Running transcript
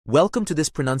Welcome to this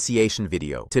pronunciation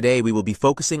video. Today we will be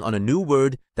focusing on a new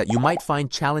word that you might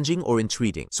find challenging or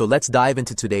intriguing. So let's dive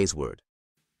into today's word.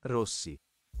 Rossi,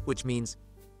 which means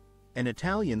an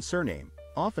Italian surname,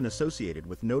 often associated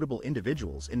with notable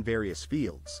individuals in various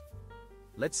fields.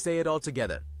 Let's say it all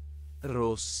together.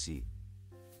 Rossi.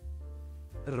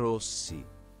 Rossi.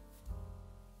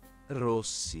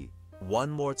 Rossi. One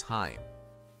more time.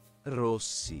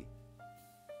 Rossi.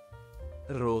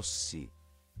 Rossi.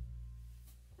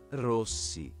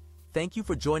 Rossi. Thank you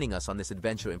for joining us on this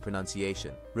adventure in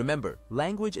pronunciation. Remember,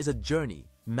 language is a journey,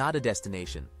 not a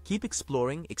destination. Keep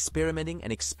exploring, experimenting,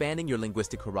 and expanding your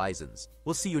linguistic horizons.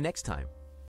 We'll see you next time.